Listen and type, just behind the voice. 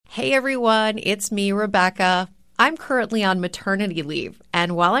Hey everyone, it's me, Rebecca. I'm currently on maternity leave,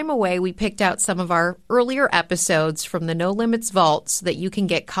 and while I'm away, we picked out some of our earlier episodes from the No Limits vault so that you can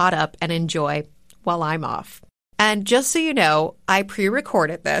get caught up and enjoy while I'm off. And just so you know, I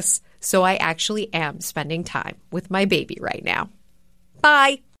pre-recorded this, so I actually am spending time with my baby right now.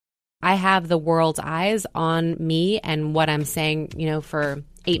 Bye! I have the world's eyes on me and what I'm saying, for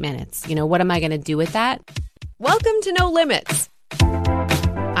 8 minutes. What am I going to do with that? Welcome to No Limits.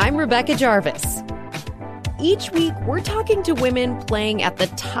 I'm Rebecca Jarvis. Each week, we're talking to women playing at the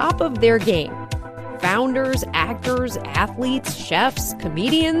top of their game. Founders, actors, athletes, chefs,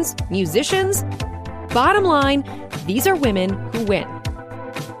 comedians, musicians. Bottom line, these are women who win.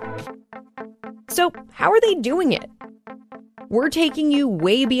 So, how are they doing it? We're taking you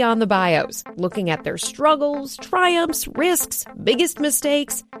way beyond the bios, looking at their struggles, triumphs, risks, biggest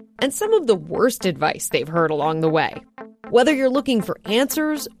mistakes, and some of the worst advice they've heard along the way. Whether you're looking for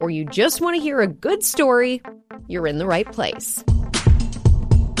answers or you just want to hear a good story, you're in the right place.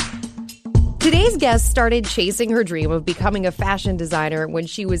 Today's guest started chasing her dream of becoming a fashion designer when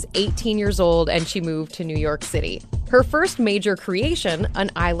she was 18 years old and she moved to New York City. Her first major creation,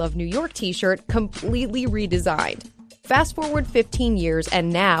 an I Love New York t-shirt, completely redesigned. Fast forward 15 years,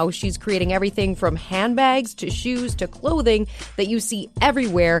 and now she's creating everything from handbags to shoes to clothing that you see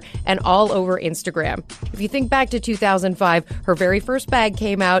everywhere and all over Instagram. If you think back to 2005, her very first bag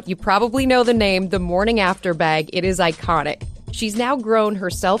came out. You probably know the name, the Morning After bag. It is iconic. She's now grown her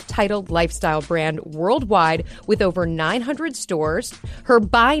self-titled lifestyle brand worldwide with over 900 stores. Her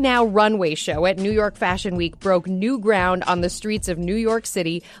Buy Now runway show at New York Fashion Week broke new ground on the streets of New York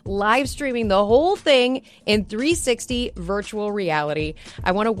City, live streaming the whole thing in 360 virtual reality.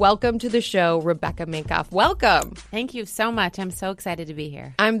 I want to welcome to the show Rebecca Minkoff. Welcome. Thank you so much. I'm so excited to be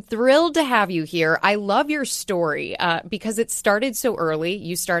here. I'm thrilled to have you here. I love your story because it started so early.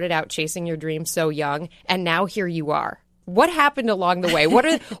 You started out chasing your dreams so young, and now here you are. What happened along the way? What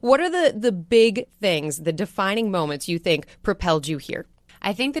are the big things, the defining moments you think propelled you here?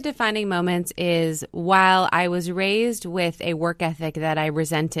 I think the defining moments is while I was raised with a work ethic that I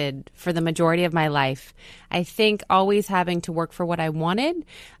resented for the majority of my life, I think always having to work for what I wanted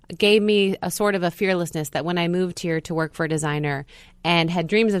gave me a sort of a fearlessness that when I moved here to work for a designer and had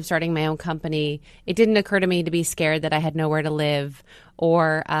dreams of starting my own company, it didn't occur to me to be scared that I had nowhere to live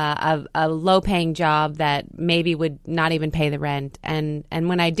or a low-paying job that maybe would not even pay the rent. And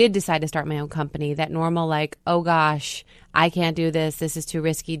when I did decide to start my own company, that normal like, oh gosh, I can't do this, this is too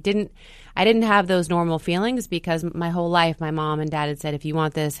risky, I didn't have those normal feelings because my whole life my mom and dad had said, if you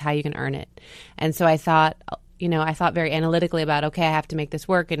want this, how you can earn it. And so I thought very analytically about, okay, I have to make this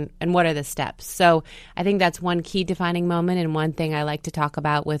work and what are the steps? So I think that's one key defining moment and one thing I like to talk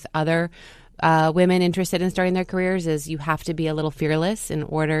about with other women interested in starting their careers is you have to be a little fearless in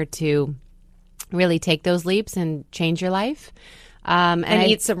order to really take those leaps and change your life. And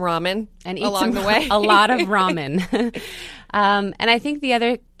eat some ramen along the way. A lot of ramen. And I think the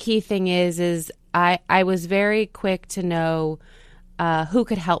other key thing is I was very quick to know who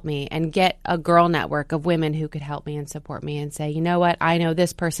could help me and get a girl network of women who could help me and support me and say, you know what, I know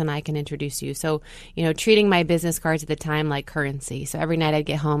this person I can introduce you. So, treating my business cards at the time like currency. So every night I'd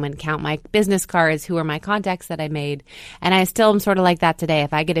get home and count my business cards, who are my contacts that I made. And I still am sort of like that today.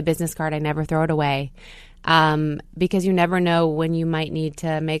 If I get a business card, I never throw it away because you never know when you might need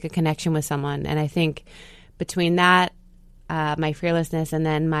to make a connection with someone. And I think between that, my fearlessness and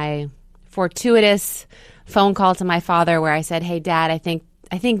then my fortuitous phone call to my father where I said, hey, Dad, I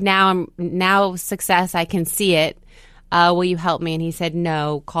think now success, I can see it. Will you help me? And he said,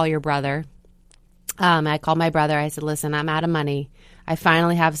 no, call your brother. I called my brother. I said, listen, I'm out of money. I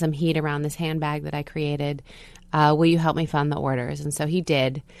finally have some heat around this handbag that I created. Will you help me fund the orders? And so he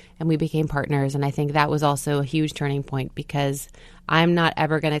did, and we became partners. And I think that was also a huge turning point because I'm not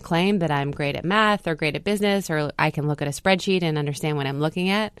ever going to claim that I'm great at math or great at business or I can look at a spreadsheet and understand what I'm looking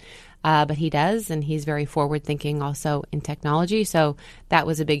at. But he does, and he's very forward-thinking also in technology. So that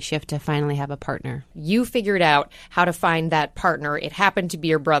was a big shift to finally have a partner. You figured out how to find that partner. It happened to be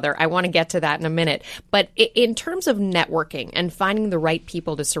your brother. I want to get to that in a minute. But in terms of networking and finding the right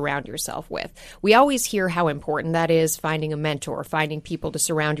people to surround yourself with, we always hear how important that is, finding a mentor, finding people to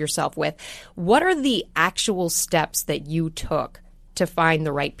surround yourself with. What are the actual steps that you took to find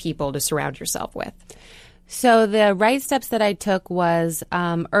the right people to surround yourself with? So the right steps that I took was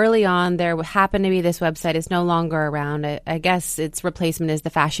early on, there happened to be this website. It's no longer around. I guess its replacement is the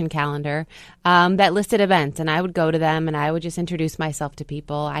Fashion Calendar that listed events. And I would go to them and I would just introduce myself to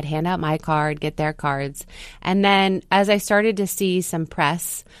people. I'd hand out my card, get their cards. And then as I started to see some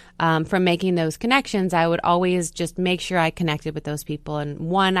press from making those connections, I would always just make sure I connected with those people. And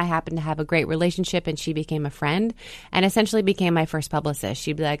one, I happened to have a great relationship, and she became a friend and essentially became my first publicist.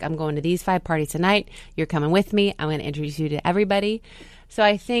 She'd be like, I'm going to these 5 parties tonight. You're coming with me. I'm going to introduce you to everybody. So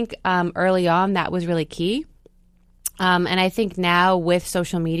I think early on that was really key. And I think now with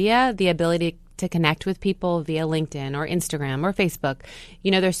social media, the ability to connect with people via LinkedIn or Instagram or Facebook,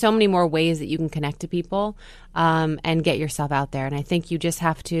 there's so many more ways that you can connect to people and get yourself out there. And I think you just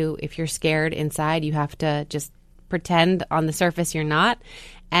have to, if you're scared inside, you have to just pretend on the surface you're not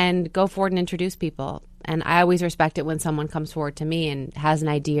and go forward and introduce people. And I always respect it when someone comes forward to me and has an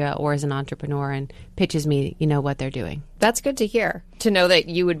idea or is an entrepreneur and pitches me, what they're doing. That's good to hear, to know that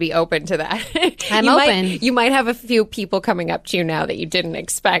you would be open to that. I'm open. You might have a few people coming up to you now that you didn't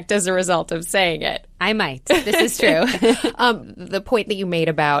expect as a result of saying it. I might. This is true. The point that you made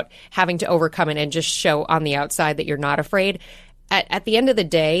about having to overcome it and just show on the outside that you're not afraid. At the end of the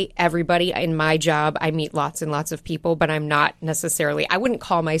day, everybody in my job, I meet lots and lots of people, but I'm not necessarily, I wouldn't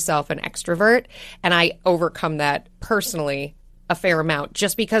call myself an extrovert, and I overcome that personally a fair amount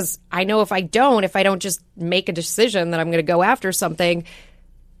just because I know if I don't just make a decision that I'm going to go after something,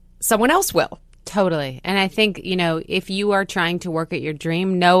 someone else will. Totally. And I think, if you are trying to work at your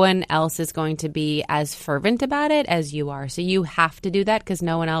dream, no one else is going to be as fervent about it as you are. So you have to do that because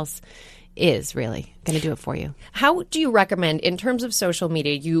no one else is really going to do it for you. How do you recommend, in terms of social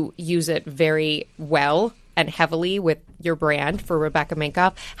media, you use it very well and heavily with your brand for Rebecca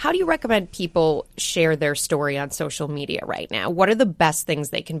Minkoff. How do you recommend people share their story on social media right now? What are the best things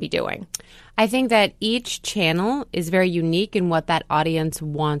they can be doing? I think that each channel is very unique in what that audience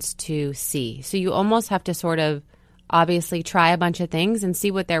wants to see. So you almost have to sort of obviously try a bunch of things and see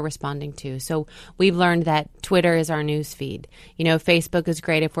what they're responding to. So we've learned that Twitter is our news feed. Facebook is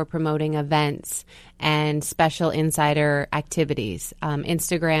great if we're promoting events and special insider activities.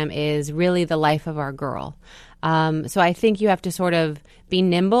 Instagram is really the life of our girl. So I think you have to sort of be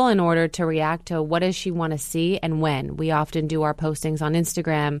nimble in order to react to what does she want to see and when. We often do our postings on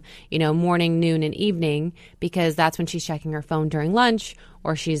Instagram, morning, noon, and evening, because that's when she's checking her phone during lunch,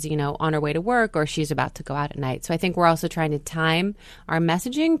 or she's, on her way to work, or she's about to go out at night. So I think we're also trying to time our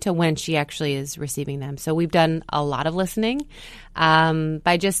messaging to when she actually is receiving them. So we've done a lot of listening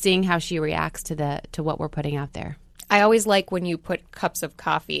by just seeing how she reacts to what we're putting out there. I always like when you put cups of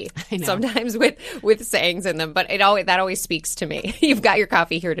coffee, sometimes with sayings in them, but that always speaks to me. You've got your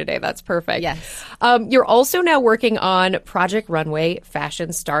coffee here today. That's perfect. Yes. You're also now working on Project Runway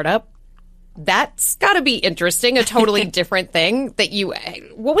Fashion Startup. That's got to be interesting, a totally different thing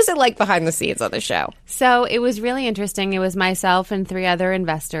what was it like behind the scenes on the show? So it was really interesting. It was myself and 3 other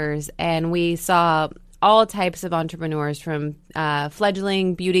investors, and we saw all types of entrepreneurs from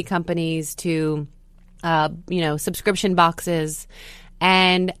fledgling beauty companies to subscription boxes.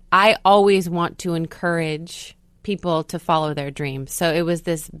 And I always want to encourage people to follow their dreams. So it was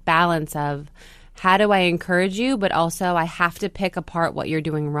this balance of how do I encourage you, but also I have to pick apart what you're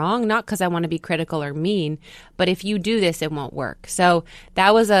doing wrong, not because I want to be critical or mean, but if you do this, it won't work. So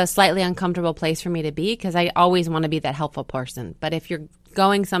that was a slightly uncomfortable place for me to be because I always want to be that helpful person. But if you're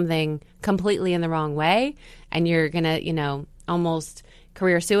going something completely in the wrong way and you're going to, almost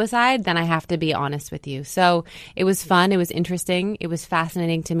career suicide, then I have to be honest with you. So it was fun. It was interesting. It was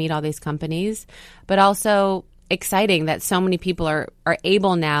fascinating to meet all these companies, but also exciting that so many people are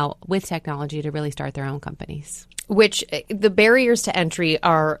able now with technology to really start their own companies. Which the barriers to entry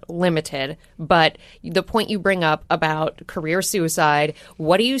are limited, but the point you bring up about career suicide,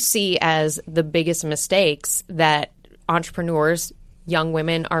 what do you see as the biggest mistakes that entrepreneurs, young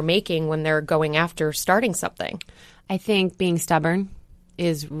women, are making when they're going after starting something? I think being stubborn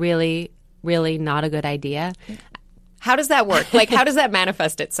is really, really not a good idea. How does that work? How does that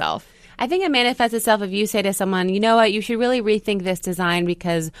manifest itself? I think it manifests itself if you say to someone, you know what, you should really rethink this design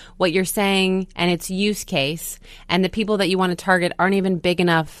because what you're saying and its use case and the people that you want to target aren't even big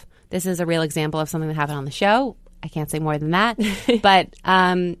enough. This is a real example of something that happened on the show. I can't say more than that. But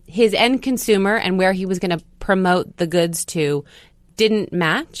his end consumer and where he was going to promote the goods to didn't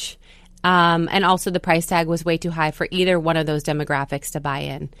match. And also the price tag was way too high for either one of those demographics to buy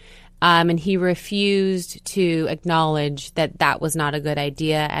in. And he refused to acknowledge that that was not a good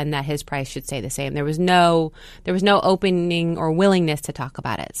idea and that his price should stay the same. There was no opening or willingness to talk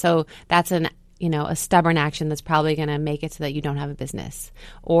about it. So that's a stubborn action that's probably going to make it so that you don't have a business.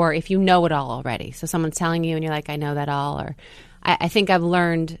 Or if you know it all already. So someone's telling you and you're like, I know that all. Or I think I've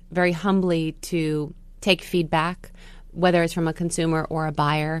learned very humbly to take feedback, whether it's from a consumer or a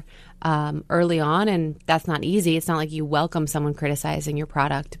buyer, early on, and that's not easy. It's not like you welcome someone criticizing your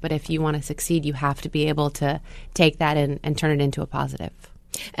product, but if you want to succeed, you have to be able to take that and turn it into a positive.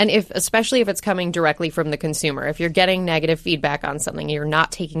 And especially if it's coming directly from the consumer, if you're getting negative feedback on something, you're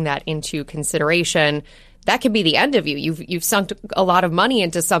not taking that into consideration, that could be the end of you. You've sunk a lot of money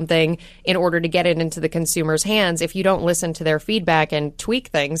into something in order to get it into the consumer's hands. If you don't listen to their feedback and tweak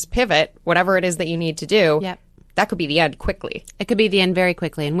things, pivot, whatever it is that you need to do, Yep. that could be the end quickly. It could be the end very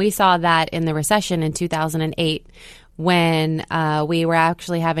quickly. And we saw that in the recession in 2008 when we were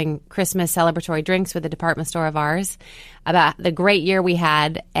actually having Christmas celebratory drinks with a department store of ours about the great year we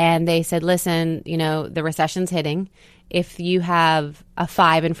had. And they said, listen, the recession's hitting. If you have a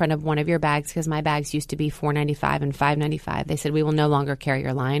 5 in front of one of your bags, because my bags used to be $4.95 and $5.95, they said, we will no longer carry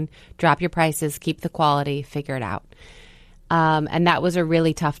your line. Drop your prices, keep the quality, figure it out. And that was a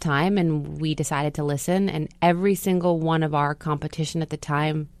really tough time, and we decided to listen. And every single one of our competition at the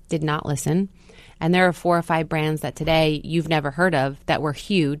time did not listen. And there are 4 or 5 brands that today you've never heard of that were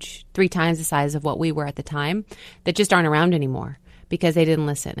huge, 3 times the size of what we were at the time, that just aren't around anymore because they didn't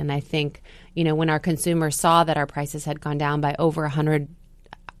listen. And I think, when our consumers saw that our prices had gone down by over $100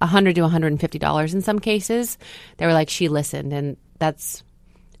 to $150 in some cases, they were like, she listened. And that's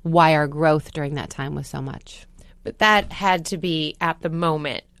why our growth during that time was so much. But that had to be, at the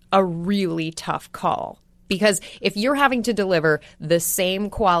moment, a really tough call. Because if you're having to deliver the same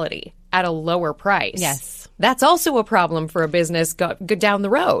quality at a lower price, yes, that's also a problem for a business go down the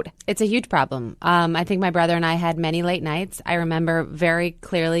road. It's a huge problem. I think my brother and I had many late nights. I remember very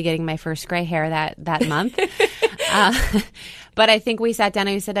clearly getting my first gray hair that month. But I think we sat down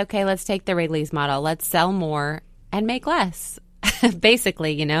and we said, okay, let's take the Wrigley's model. Let's sell more and make less.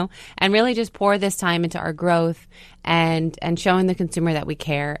 Basically, and really just pour this time into our growth and showing the consumer that we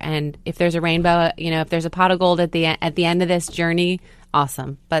care. And if there's a rainbow, if there's a pot of gold at the end of this journey,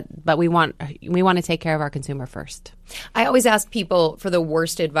 awesome. But we want to take care of our consumer first. I always ask people for the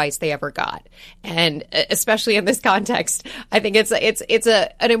worst advice they ever got, and especially in this context, I think it's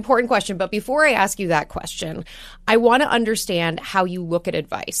an important question. But before I ask you that question, I want to understand how you look at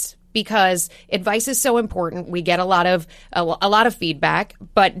advice. Because advice is so important. We get a lot of feedback,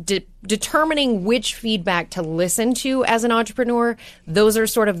 but determining which feedback to listen to as an entrepreneur, those are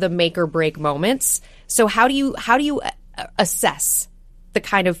sort of the make or break moments. So how do you assess the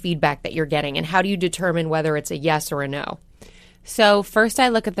kind of feedback that you're getting, and how do you determine whether it's a yes or a no? So first, I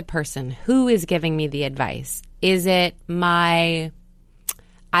look at the person who is giving me the advice. Is it a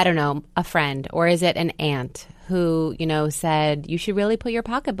friend, or is it an aunt who, said, you should really put your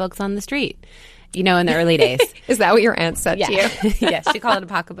pocketbooks on the street, in the early days. Is that what your aunt said to you? Yes, she called it a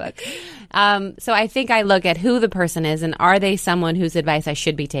pocketbook. So I think I look at who the person is, and are they someone whose advice I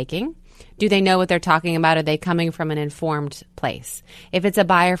should be taking? Do they know what they're talking about? Are they coming from an informed place? If it's a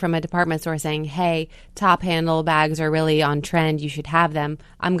buyer from a department store saying, hey, top handle bags are really on trend, you should have them,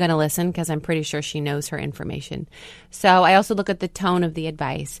 I'm going to listen because I'm pretty sure she knows her information. So I also look at the tone of the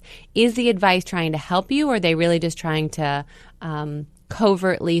advice. Is the advice trying to help you, or are they really just trying to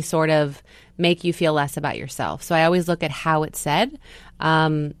covertly sort of make you feel less about yourself? So I always look at how it's said.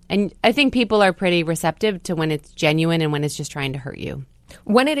 And I think people are pretty receptive to when it's genuine and when it's just trying to hurt you.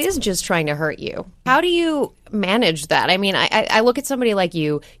 When it is just trying to hurt you, how do you manage that? I mean, I look at somebody like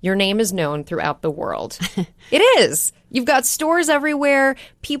you, your name is known throughout the world. It is. You've got stores everywhere.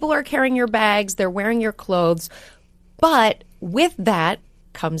 People are carrying your bags. They're wearing your clothes. But with that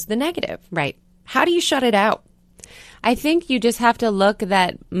comes the negative. Right. How do you shut it out? I think you just have to look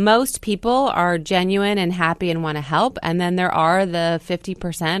that most people are genuine and happy and want to help. And then there are the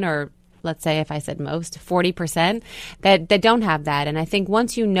 50%, or let's say if I said most, 40% that don't have that. And I think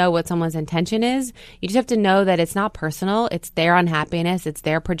once you know what someone's intention is, you just have to know that it's not personal. It's their unhappiness. It's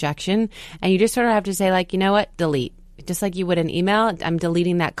their projection. And you just sort of have to say, like, you know what, delete. Just like you would an email, I'm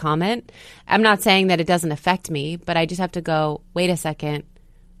deleting that comment. I'm not saying that it doesn't affect me, but I just have to go, wait a second.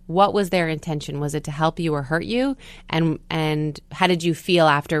 What was their intention? Was it to help you or hurt you? And how did you feel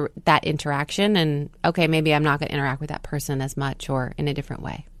after that interaction? And okay, maybe I'm not going to interact with that person as much or in a different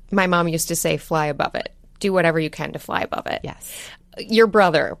way. My mom used to say, fly above it. Do whatever you can to fly above it. Yes. Your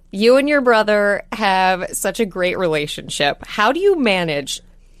brother, you and your brother have such a great relationship. How do you manage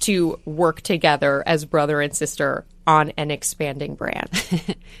to work together as brother and sister on an expanding brand?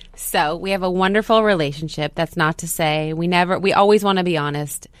 So we have a wonderful relationship. That's not to say we always want to be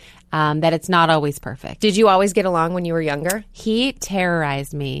honest, that it's not always perfect. Did you always get along when you were younger? He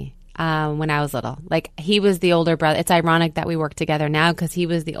terrorized me when I was little. Like, he was the older brother. It's ironic that we work together now because he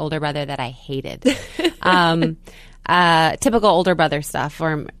was the older brother that I hated. Typical older brother stuff.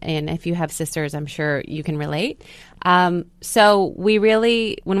 And if you have sisters, I'm sure you can relate. So we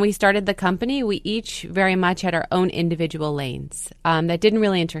really, when we started the company, we each very much had our own individual lanes that didn't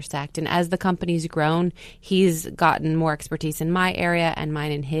really intersect. And as the company's grown, he's gotten more expertise in my area and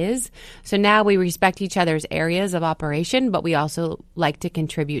mine in his. So now we respect each other's areas of operation, but we also like to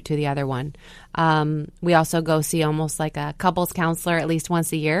contribute to the other one. We also go see almost like a couples counselor at least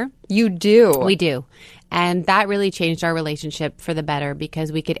once a year. You do? We do. And that really changed our relationship for the better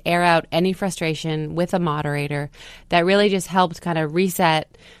because we could air out any frustration with a moderator. That really just helped kind of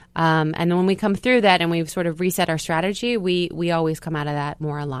reset. And then when we come through that and we've sort of reset our strategy, we always come out of that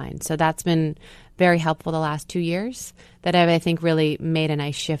more aligned. So that's been very helpful the last 2 years that I think really made a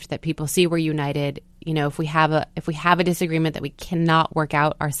nice shift that people see we're united. You know, if we have a disagreement that we cannot work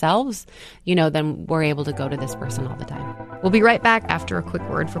out ourselves, you know, then we're able to go to this person all the time. We'll be right back after a quick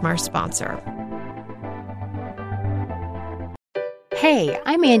word from our sponsor. Hey,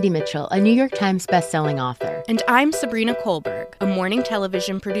 I'm Andy Mitchell, a New York Times bestselling author. And I'm Sabrina Kohlberg, a morning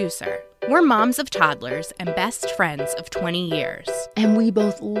television producer. We're moms of toddlers and best friends of 20 years. And we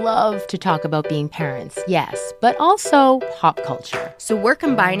both love to talk about being parents, yes, but also pop culture. So we're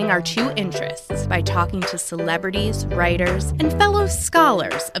combining our two interests by talking to celebrities, writers, and fellow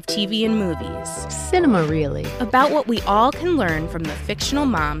scholars of TV and movies. Cinema, really. About what we all can learn from the fictional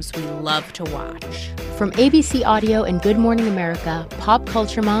moms we love to watch. From ABC Audio and Good Morning America, Pop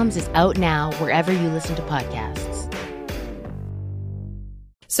Culture Moms is out now wherever you listen to podcasts.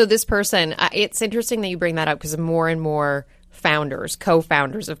 So this person, it's interesting that you bring that up because more and more founders,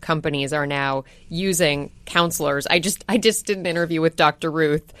 co-founders of companies are now using counselors. I just did an interview with Dr.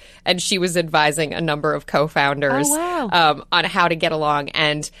 Ruth, and she was advising a number of co-founders on how to get along.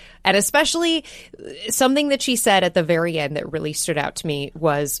 And especially something that she said at the very end that really stood out to me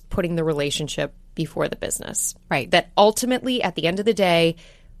was putting the relationship before the business. Right. That ultimately, at the end of the day,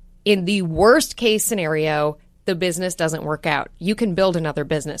 in the worst case scenario, the business doesn't work out. You can build another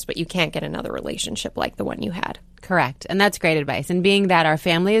business, but you can't get another relationship like the one you had. Correct. And that's great advice. And being that our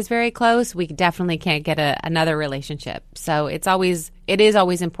family is very close, we definitely can't get another relationship. So it is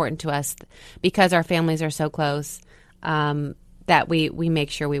always important to us because our families are so close that we make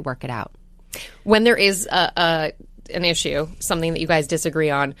sure we work it out. When there is an issue, something that you guys disagree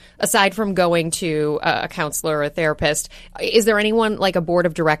on, aside from going to a counselor or a therapist, is there anyone like a board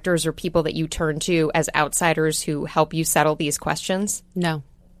of directors or people that you turn to as outsiders who help you settle these questions? No.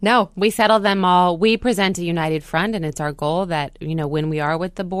 We settle them all. We present a united front, and it's our goal that, you know, when we are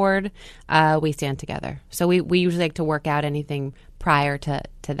with the board, we stand together. So we usually like to work out anything prior to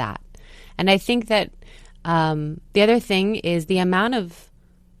that. And I think that the other thing is the amount of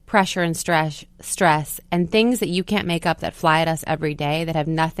pressure and stress and things that you can't make up that fly at us every day that have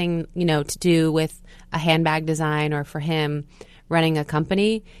nothing, you know, to do with a handbag design or for him running a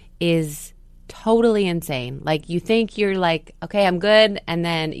company is totally insane. Like you think you're like, okay, I'm good. And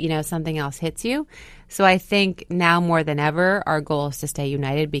then, you know, something else hits you. So I think now more than ever, our goal is to stay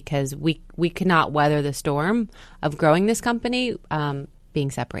united because we cannot weather the storm of growing this company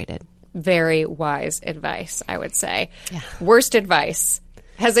being separated. Very wise advice, I would say. Yeah. Worst advice.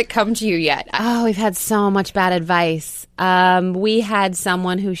 Has it come to you yet? Oh, we've had so much bad advice. We had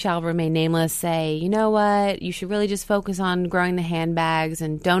someone who shall remain nameless say, you know what, you should really just focus on growing the handbags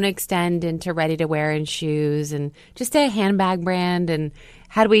and don't extend into ready-to-wear and shoes and just stay a handbag brand. And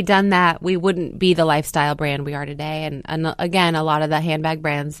had we done that, we wouldn't be the lifestyle brand we are today. And again, a lot of the handbag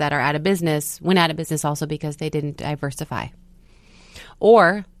brands that are out of business went out of business also because they didn't diversify.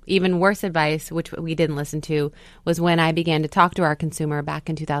 Or even worse advice, which we didn't listen to, was when I began to talk to our consumer back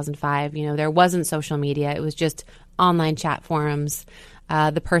in 2005. You know, there wasn't social media. It was just online chat forums.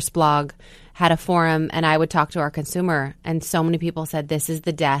 The Purse blog had a forum, and I would talk to our consumer. And so many people said, this is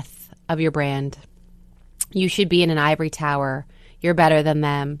the death of your brand. You should be in an ivory tower. You're better than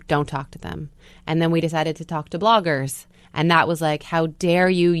them. Don't talk to them. And then we decided to talk to bloggers. And that was like, how dare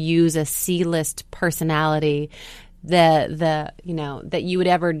you use a C-list personality the you know that you would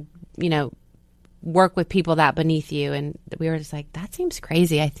ever, you know, work with people that beneath you. And we were just like, that seems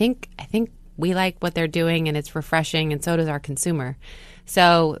crazy. I think we like what they're doing and it's refreshing, and so does our consumer.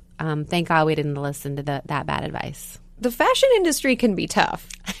 So thank God we didn't listen to that bad advice. The fashion industry can be tough.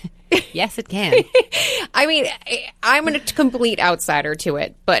 Yes, it can. I mean, I'm a complete outsider to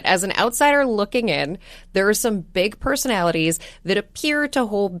it, but as an outsider looking in, there are some big personalities that appear to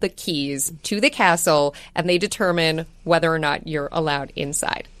hold the keys to the castle, and they determine whether or not you're allowed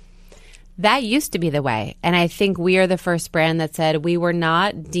inside. That used to be the way, and I think we are the first brand that said we were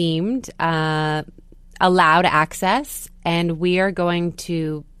not deemed allowed access, and we are going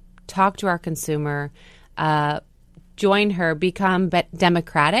to talk to our consumer, join her, become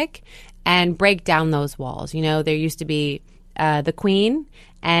democratic, and break down those walls. There used to be the queen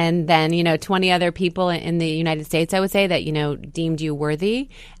and then, 20 other people in the United States, I would say, that, deemed you worthy.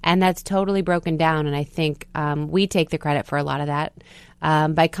 And that's totally broken down. And I think we take the credit for a lot of that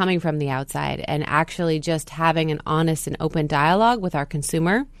by coming from the outside and actually just having an honest and open dialogue with our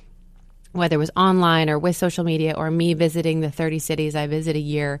consumer, whether it was online or with social media or me visiting the 30 cities I visit a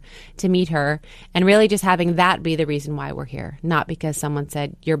year to meet her, and really just having that be the reason why we're here, not because someone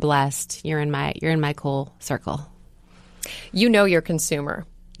said, you're blessed, you're in my cool circle. You know your consumer.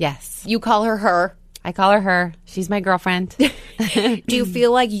 Yes. You call her her. I call her her. She's my girlfriend. Do you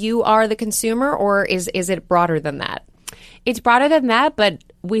feel like you are the consumer, or is it broader than that? It's broader than that, but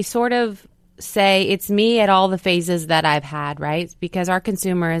we sort of say it's me at all the phases that I've had, right? Because our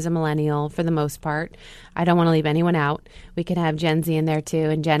consumer is a millennial for the most part. I don't want to leave anyone out. We can have Gen Z in there too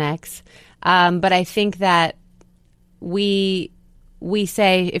and Gen X. But I think that we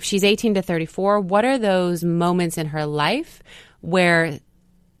say if she's 18 to 34, what are those moments in her life where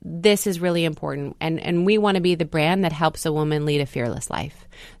this is really important? And we want to be the brand that helps a woman lead a fearless life.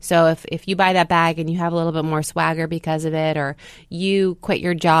 So if you buy that bag and you have a little bit more swagger because of it, or you quit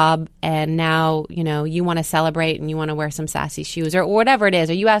your job and now, you want to celebrate and you want to wear some sassy shoes or whatever it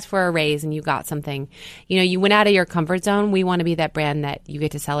is, or you asked for a raise and you got something, you went out of your comfort zone. We want to be that brand that you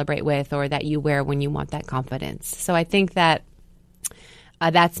get to celebrate with or that you wear when you want that confidence. So I think that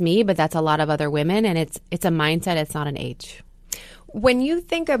that's me, but that's a lot of other women, and it's a mindset. It's not an age. When you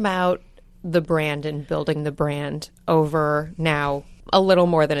think about the brand and building the brand over now a little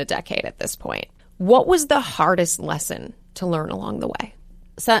more than a decade at this point, what was the hardest lesson to learn along the way?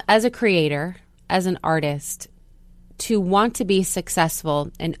 So as a creator, as an artist, to want to be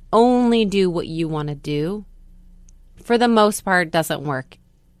successful and only do what you want to do, for the most part, doesn't work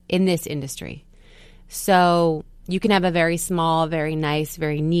in this industry. So you can have a very small, very nice,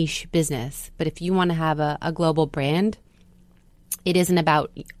 very niche business, but if you want to have a global brand, it isn't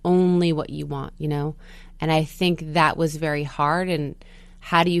about only what you want, And I think that was very hard. And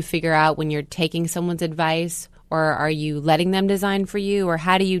how do you figure out when you're taking someone's advice, or are you letting them design for you, or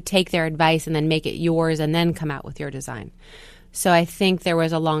how do you take their advice and then make it yours and then come out with your design? So I think there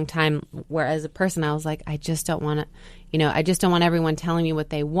was a long time where as a person I was like, I just don't want to, I just don't want everyone telling me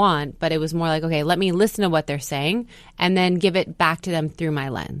what they want. But it was more like, okay, let me listen to what they're saying and then give it back to them through my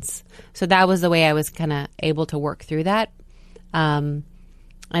lens. So that was the way I was kind of able to work through that.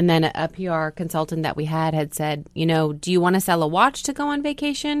 And then a PR consultant that we had said, do you want to sell a watch to go on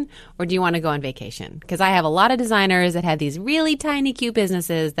vacation, or do you want to go on vacation? Because I have a lot of designers that have these really tiny, cute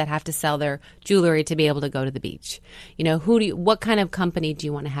businesses that have to sell their jewelry to be able to go to the beach. What kind of company do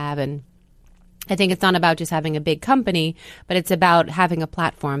you want to have? And I think it's not about just having a big company, but it's about having a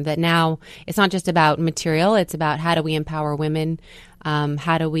platform that now it's not just about material. It's about how do we empower women?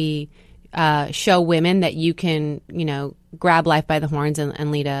 How do we show women that you can, grab life by the horns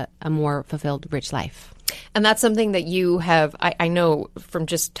and lead a more fulfilled, rich life. And that's something that you have, I know from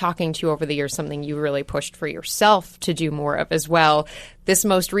just talking to you over the years, something you really pushed for yourself to do more of as well. This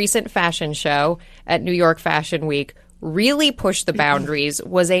most recent fashion show at New York Fashion Week really pushed the boundaries,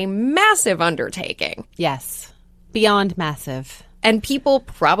 was a massive undertaking. Yes, beyond massive. And people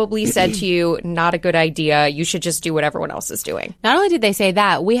probably said to you, not a good idea. You should just do what everyone else is doing. Not only did they say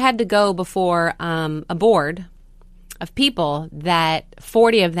that, we had to go before a board of people that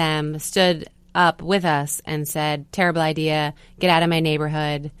 40 of them stood up with us and said, terrible idea, get out of my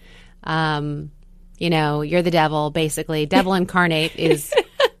neighborhood. You're the devil, basically. Devil incarnate is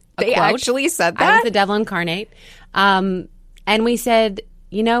a They quote. actually said that? I was the devil incarnate. And we said,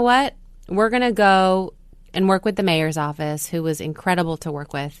 you know what? We're going to go and work with the mayor's office, who was incredible to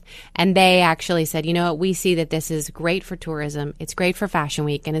work with. And they actually said, you know what, we see that this is great for tourism, it's great for Fashion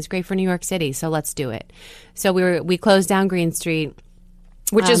Week, and it's great for New York City, so let's do it. So we closed down Green Street.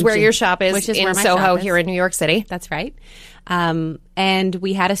 Which is where your shop is, which is in where my Soho shop is. here in New York City. That's right. And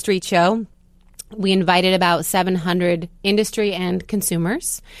we had a street show. We invited about 700 industry and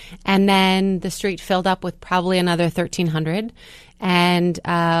consumers. And then the street filled up with probably another 1,300. And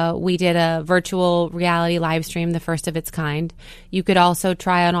we did a virtual reality live stream, the first of its kind. You could also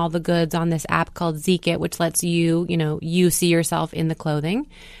try on all the goods on this app called Zeek It, which lets you see yourself in the clothing.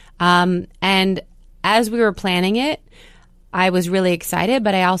 And as we were planning it, I was really excited,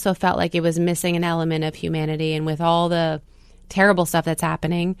 but I also felt like it was missing an element of humanity. And with all the terrible stuff that's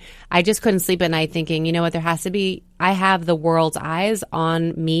happening, I just couldn't sleep at night thinking, you know what, there has to be, I have the world's eyes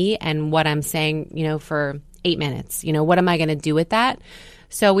on me and what I'm saying, for 8 minutes. What am I going to do with that?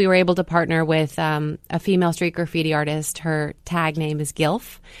 So we were able to partner with a female street graffiti artist. Her tag name is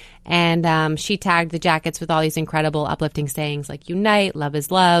Gilf. And she tagged the jackets with all these incredible uplifting sayings like unite, love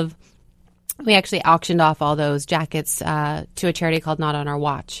is love. we actually auctioned off all those jackets to a charity called Not on Our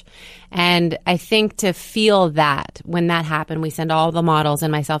Watch. And I think to feel that, when that happened, we sent all the models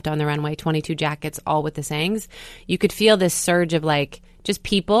and myself down the runway, 22 jackets, all with the sayings. You could feel this surge of like just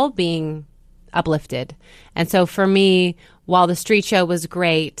people being uplifted. And so for me, while the street show was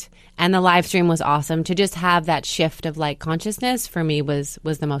great and the live stream was awesome, to just have that shift of like consciousness for me was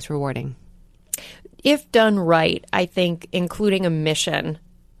the most rewarding. If done right, I think including a mission,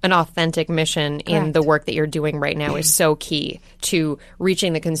 an authentic mission in the work that you're doing right now is so key to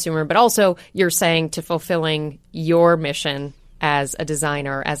reaching the consumer, but also you're saying to fulfilling your mission as a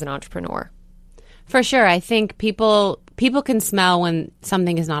designer, as an entrepreneur. For sure. I think people can smell when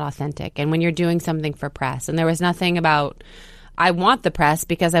something is not authentic and when you're doing something for press. And there was nothing about, I want the press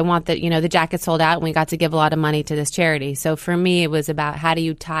because I want that, the jacket sold out and we got to give a lot of money to this charity. So for me, it was about how do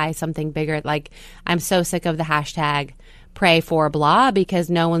you tie something bigger? Like, I'm so sick of the hashtag pray for blah because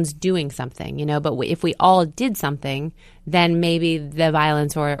no one's doing something, but if we all did something, then maybe the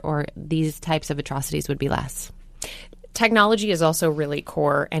violence or these types of atrocities would be less. Technology is also really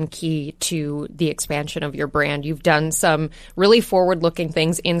core and key to the expansion of your brand. You've done some really forward-looking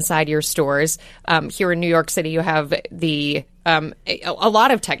things inside your stores. Here in New York City, you have a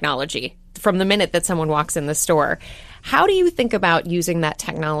lot of technology from the minute that someone walks in the store. How do you think about using that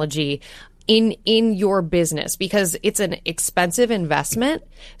technology in your business? Because it's an expensive investment,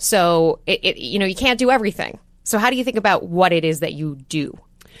 so you can't do everything. So how do you think about what it is that you do?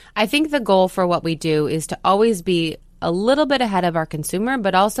 I think the goal for what we do is to always be a little bit ahead of our consumer,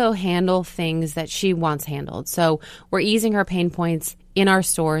 but also handle things that she wants handled. So we're easing her pain points in our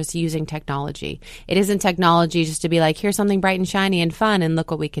stores using technology. It isn't technology just to be like, here's something bright and shiny and fun and look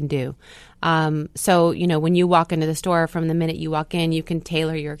what we can do. So, when you walk into the store, from the minute you walk in, you can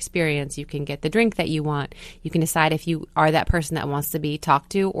tailor your experience. You can get the drink that you want. You can decide if you are that person that wants to be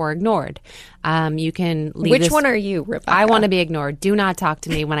talked to or ignored. You can leave. Which one are you, Rebecca? I want to be ignored. Do not talk to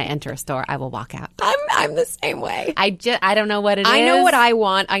me when I enter a store. I will walk out. I'm the same way. I don't know what it is. I know what I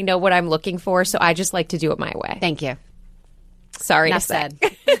want. I know what I'm looking for. So I just like to do it my way. Thank you. Sorry Enough to say.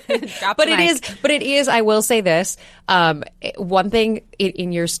 But it is, I will say this. One thing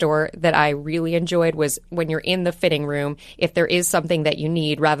in your store that I really enjoyed was when you're in the fitting room, if there is something that you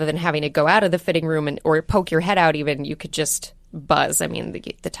need, rather than having to go out of the fitting room or poke your head out even, you could just buzz. I mean,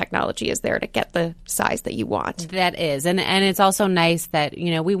 the technology is there to get the size that you want. That is. And it's also nice that,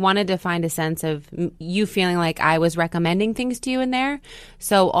 we wanted to find a sense of you feeling like I was recommending things to you in there.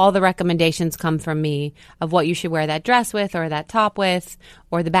 So all the recommendations come from me of what you should wear that dress with or that top with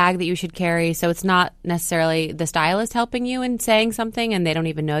or the bag that you should carry. So it's not necessarily the stylist helping you and saying something and they don't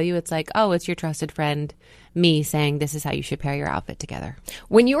even know you. It's like, oh, it's your trusted friend, me, saying this is how you should pair your outfit together.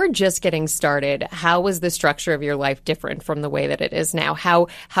 When you were just getting started, how was the structure of your life different from the way that it is now? How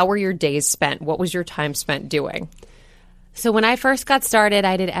were your days spent? What was your time spent doing? So when I first got started,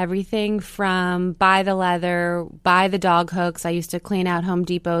 I did everything from buy the leather, buy the dog hooks. I used to clean out Home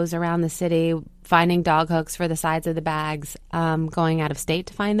Depots around the city, finding dog hooks for the sides of the bags, going out of state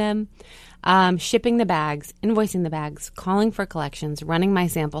to find them, shipping the bags, invoicing the bags, calling for collections, running my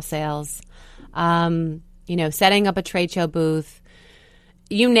sample sales, setting up a trade show booth.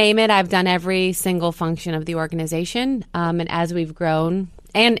 You name it, I've done every single function of the organization. And as we've grown,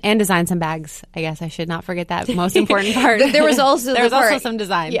 and designed some bags, I guess I should not forget that most important part. There was also also some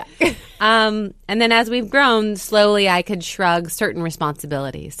design. Yeah. And then as we've grown, slowly I could shrug certain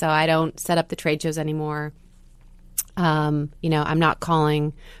responsibilities. So I don't set up the trade shows anymore. I'm not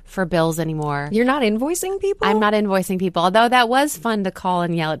calling for bills anymore. You're not invoicing people? I'm not invoicing people, although that was fun to call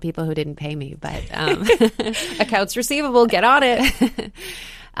and yell at people who didn't pay me. But accounts receivable, get on it.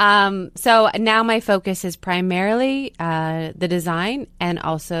 So now my focus is primarily the design and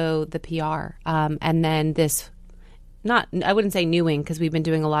also the PR. And then I wouldn't say newing because we've been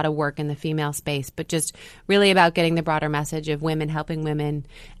doing a lot of work in the female space, but just really about getting the broader message of women helping women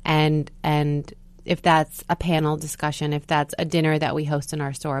and if that's a panel discussion, if that's a dinner that we host in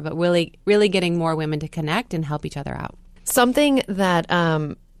our store, but really, really getting more women to connect and help each other out. Something that,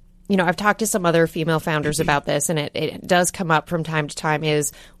 I've talked to some other female founders about this, and it does come up from time to time,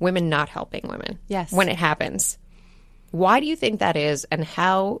 is women not helping women. Yes. When it happens. Why do you think that is, and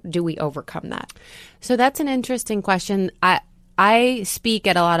how do we overcome that? So that's an interesting question. I speak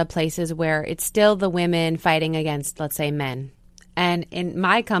at a lot of places where it's still the women fighting against, let's say, men. And in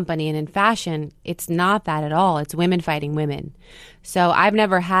my company and in fashion, it's not that at all. It's women fighting women. So I've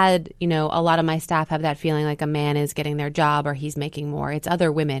never had, a lot of my staff have that feeling like a man is getting their job or he's making more. It's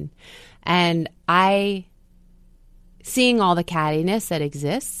other women. And seeing all the cattiness that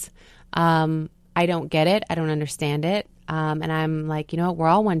exists, I I don't get it. I don't understand it. And I'm like, you know what? We're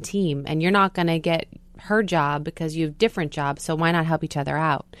all one team, and you're not going to get her job because you have different jobs. So why not help each other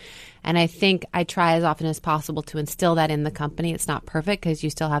out? And I think I try as often as possible to instill that in the company. It's not perfect because you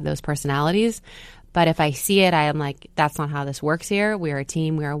still have those personalities. But if I see it, I am like, that's not how this works here. We are a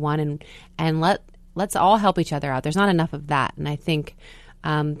team. We are one. And let's all help each other out. There's not enough of that. And I think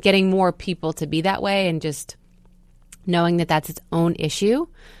getting more people to be that way and just knowing that that's its own issue,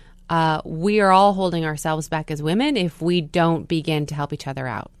 we are all holding ourselves back as women if we don't begin to help each other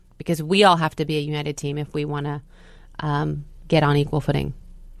out. Because we all have to be a united team if we want to get on equal footing.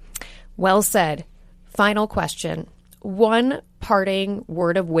 Well said. Final question. One parting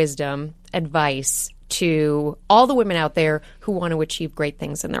word of wisdom, advice to all the women out there who want to achieve great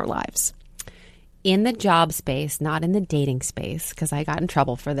things in their lives. In the job space, not in the dating space, because I got in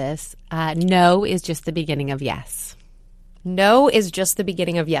trouble for this, no is just the beginning of yes. No is just the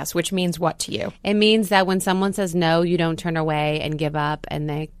beginning of yes, which means what to you? It means that when someone says no, you don't turn away and give up and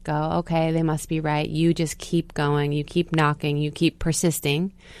they go, okay, they must be right. You just keep going. You keep knocking. You keep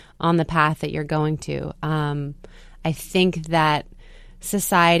persisting on the path that you're going to. I think that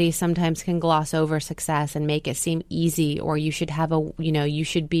society sometimes can gloss over success and make it seem easy, or you should have you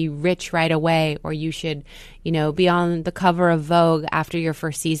should be rich right away, or you should, be on the cover of Vogue after your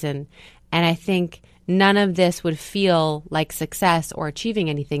first season. And I think none of this would feel like success or achieving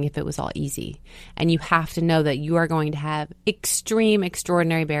anything if it was all easy. And you have to know that you are going to have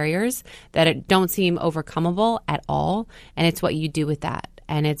extraordinary barriers that don't seem overcomable at all. And it's what you do with that.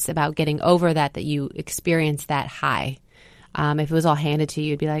 And it's about getting over that you experience that high. If it was all handed to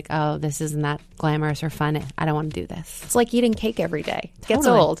you, you'd be like, oh, this isn't that glamorous or fun. I don't want to do this. It's like eating cake every day. Totally. Gets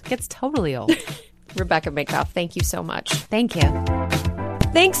old. Gets totally old. Rebecca Minkoff, thank you so much. Thank you.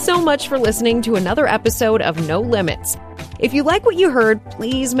 Thanks so much for listening to another episode of No Limits. If you like what you heard,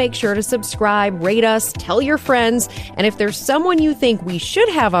 please make sure to subscribe, rate us, tell your friends, and if there's someone you think we should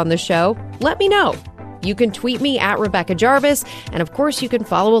have on the show, let me know. You can tweet me at Rebecca Jarvis, and of course you can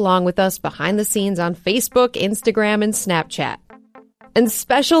follow along with us behind the scenes on Facebook, Instagram, and Snapchat. And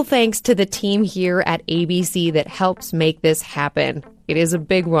special thanks to the team here at ABC that helps make this happen. It is a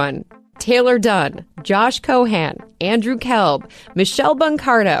big one. Taylor Dunn, Josh Cohan, Andrew Kelb, Michelle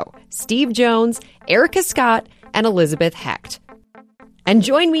Buncardo, Steve Jones, Erica Scott, and Elizabeth Hecht. And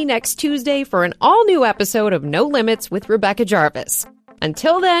join me next Tuesday for an all-new episode of No Limits with Rebecca Jarvis.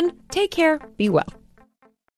 Until then, take care, be well.